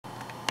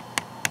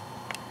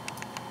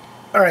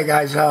Alright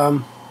guys, I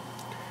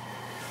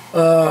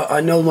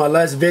know my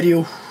last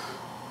video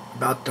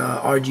about the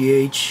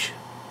RGH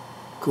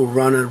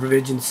CoolRunner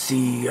Revision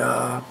C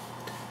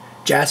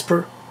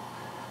Jasper,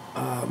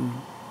 I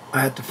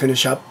had to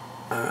finish up,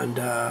 and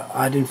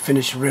I didn't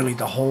finish really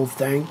the whole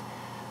thing,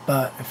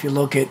 but if you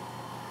look at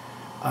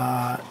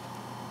I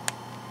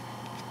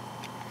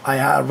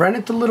ran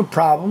into little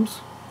problems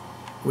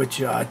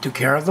which I took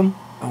care of them.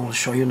 I will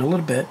show you in a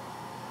little bit.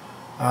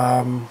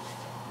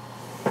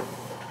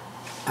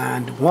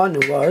 And one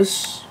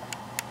was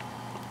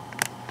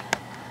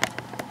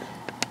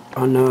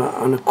on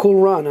a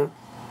CoolRunner.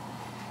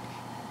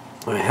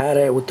 I had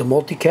it with the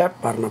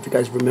multi-cap. I don't know if you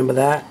guys remember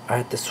that. I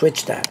had to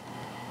switch that.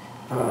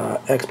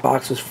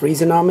 Xbox was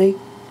freezing on me.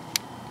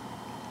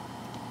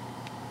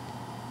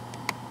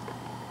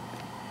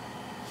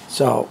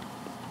 So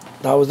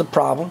that was the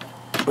problem.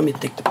 Let me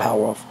take the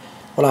power off.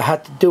 What I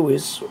had to do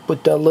is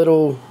with the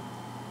little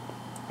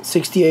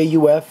 68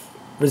 UF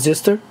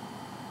resistor,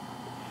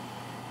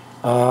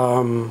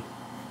 and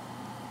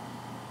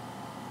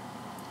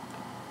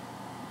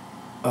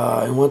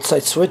once I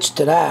switched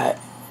to that,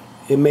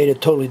 it made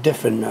it totally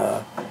different.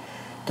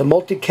 The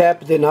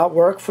multi-cap did not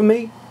work for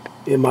me.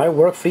 It might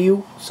work for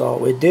you,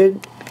 so it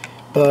did,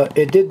 but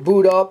it did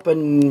boot up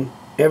and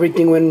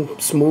everything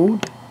went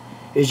smooth.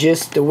 It's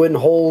just it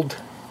wouldn't hold,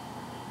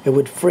 it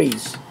would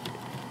freeze.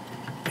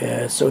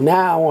 So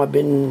now I've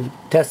been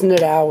testing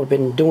it out. I've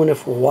been doing it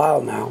for a while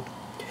now,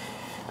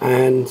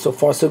 and so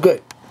far so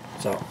good.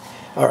 So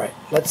alright,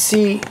 let's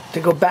see,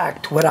 to go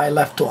back to what I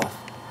left off.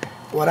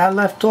 What I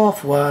left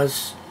off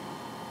was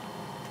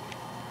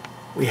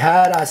we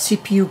had a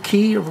CPU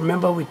key.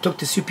 Remember, we took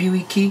the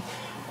CPU key.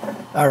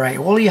 Alright,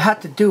 all you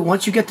had to do,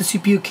 once you get the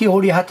CPU key,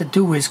 all you had to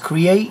do is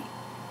create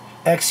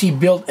XE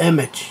build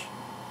image.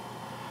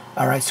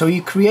 Alright, so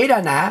you create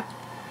an app.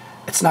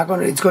 It's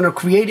gonna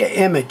create an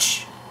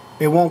image.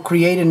 It won't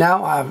create it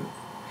now. I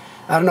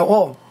don't know.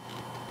 Oh,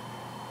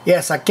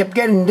 yes, I kept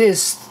getting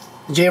this.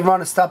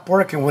 JRunner stopped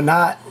working, will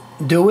not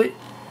do it.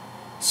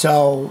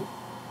 So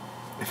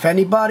if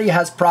anybody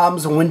has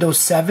problems on Windows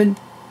 7,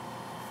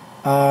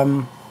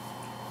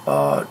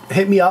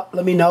 hit me up.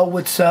 Let me know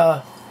what's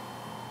the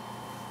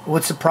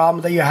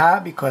problem that you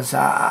have, because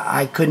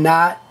I could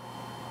not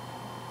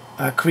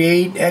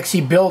create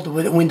XE build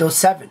with Windows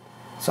 7.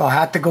 So I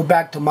had to go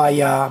back to my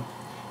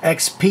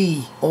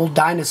XP old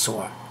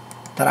dinosaur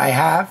that I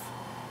have,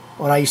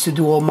 when I used to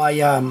do all my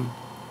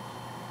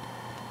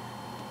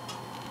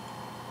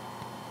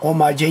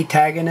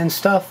JTagging and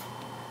stuff,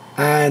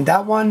 and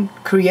that one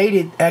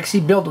created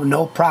XE build with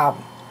no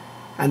problem.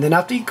 And then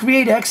after you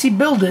create XE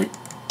build it,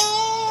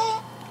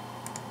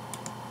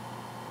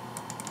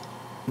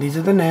 these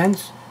are the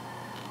NANDs.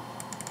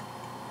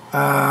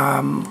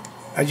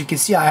 As you can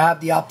see, I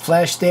have the op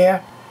flash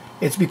there.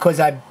 It's because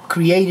I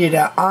created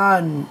it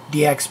on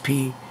the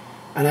XP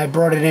and I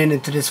brought it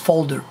into this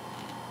folder.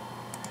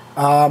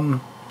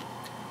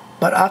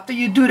 But after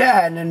you do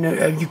that, and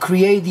then you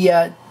create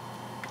the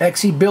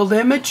XE build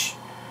image,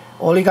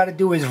 all you got to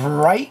do is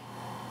write,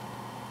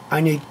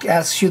 and it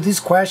asks you these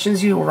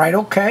questions. You write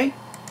OK,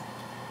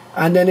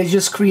 and then it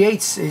just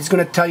creates. It's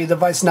going to tell you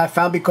device not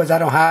found because I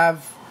don't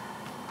have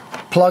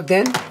plugged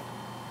in.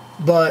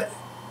 But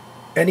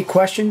any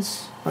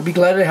questions, I'll be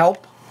glad to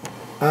help.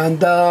 And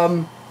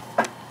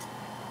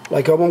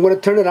like, I'm going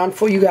to turn it on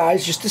for you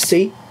guys just to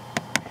see,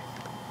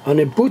 and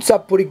it boots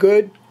up pretty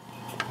good.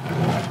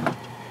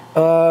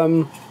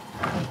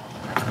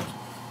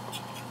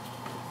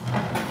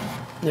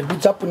 It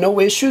boots up with no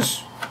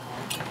issues.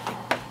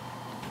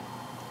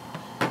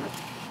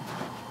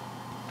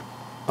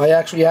 I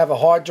actually have a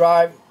hard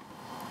drive.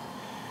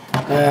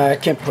 I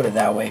can't put it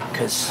that way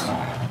because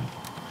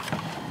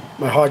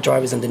my hard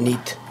drive is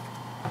underneath.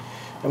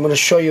 I'm going to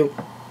show you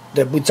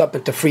that boots up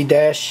into free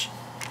dash,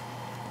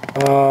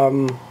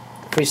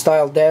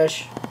 freestyle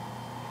dash.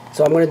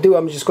 So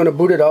I'm just going to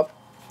boot it up.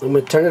 I'm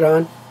going to turn it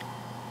on.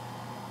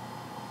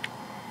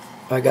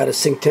 I got it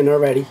synced in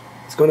already.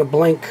 It's going to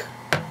blink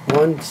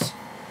once.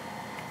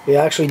 It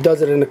actually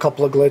does it in a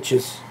couple of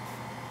glitches.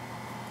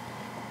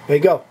 There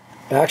you go.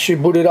 It actually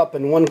booted up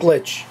in one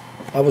glitch.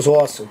 That was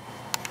awesome.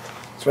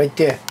 It's right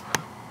there.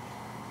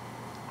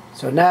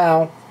 So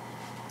now,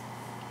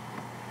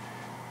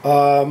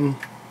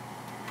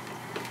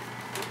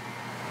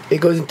 it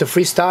goes into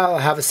freestyle.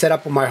 I have it set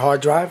up on my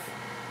hard drive.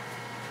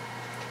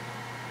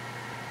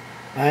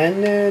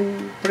 And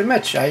then pretty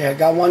much I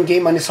got one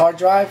game on this hard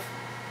drive.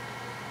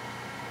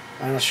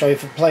 And I'll show you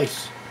if it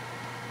plays.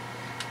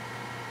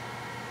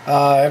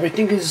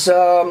 Everything is,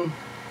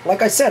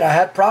 like I said, I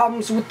had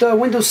problems with the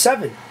Windows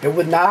 7. It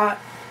would not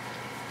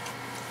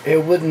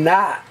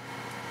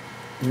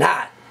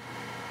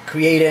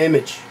create an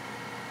image.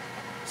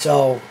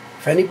 So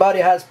if anybody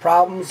has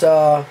problems,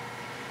 how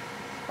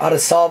to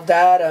solve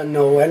that, and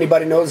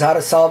anybody knows how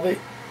to solve it,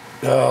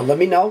 let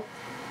me know.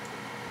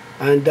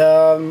 And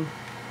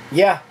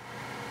yeah,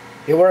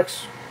 it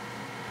works,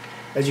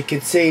 as you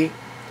can see.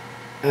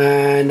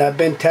 And I've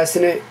been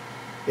testing it.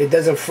 It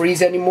doesn't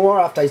freeze anymore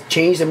after I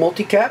changed the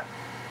multi-cap.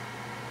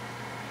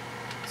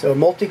 So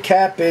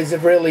multi-cap is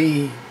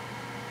really,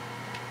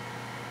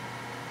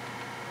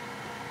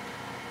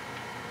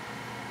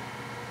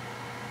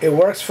 it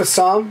works for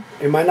some.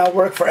 It might not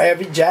work for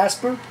every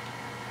Jasper.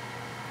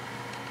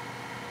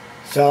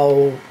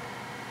 So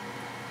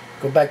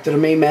go back to the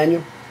main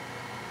menu.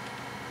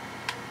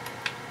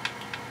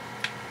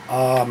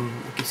 You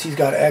can see he's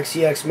got an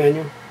XEX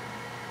menu.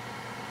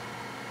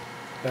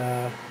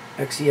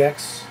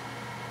 XEX.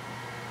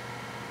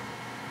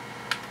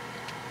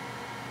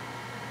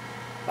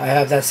 I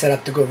have that set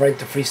up to go right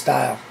to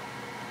freestyle.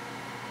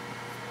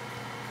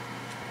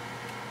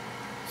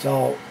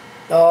 So,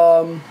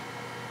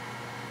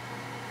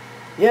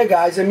 yeah,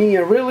 guys, I mean,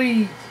 you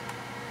really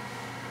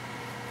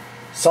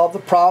solved the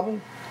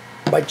problem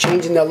by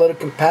changing that little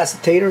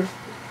capacitor.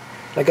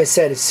 Like I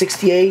said, it's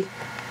 68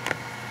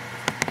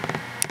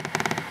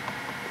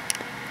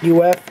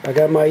 UF. I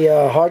got my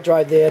hard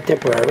drive there,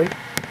 temporary.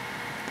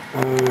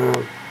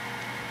 Of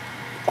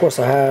course,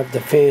 I have the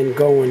fan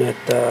going at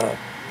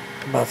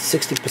about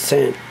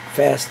 60%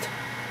 fast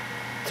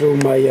through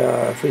my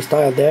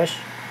freestyle dash.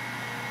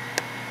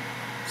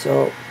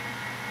 So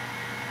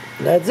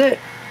that's it.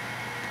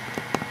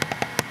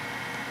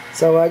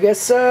 So I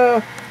guess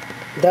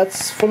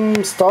that's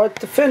from start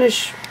to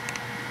finish.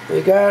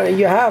 You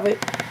have it.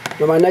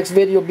 Now my next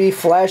video will be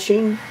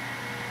flashing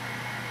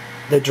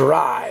the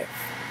drive.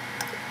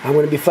 I'm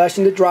going to be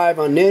flashing the drive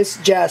on this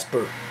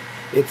Jasper.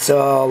 It's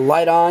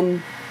light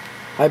on,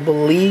 I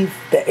believe,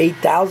 the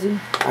 8000.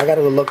 I got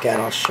to look at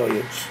it. I'll show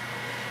you.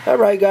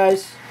 Alright,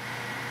 guys.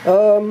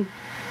 I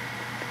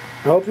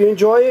hope you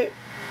enjoy it.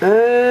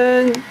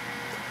 And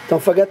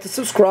don't forget to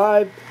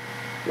subscribe.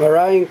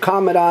 Alright, and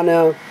comment on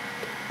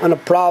a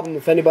problem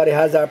if anybody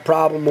has that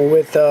problem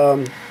with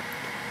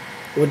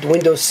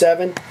Windows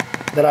 7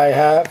 that I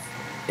have.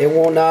 It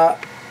will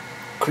not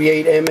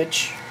create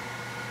image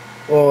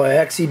or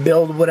exe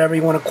build, whatever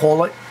you want to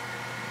call it.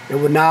 It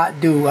would not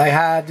do. I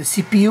have the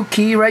CPU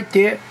key right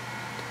there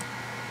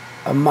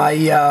on my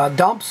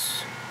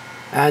dumps,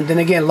 and then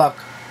again, look,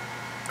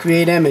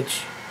 create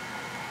image.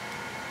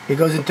 It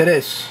goes into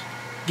this,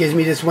 gives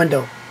me this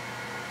window.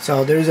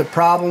 So there is a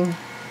problem.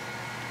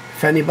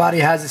 If anybody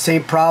has the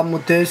same problem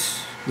with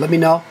this, let me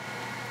know.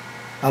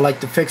 I'd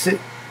like to fix it.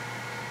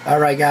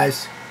 Alright,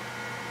 guys,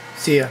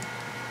 see ya.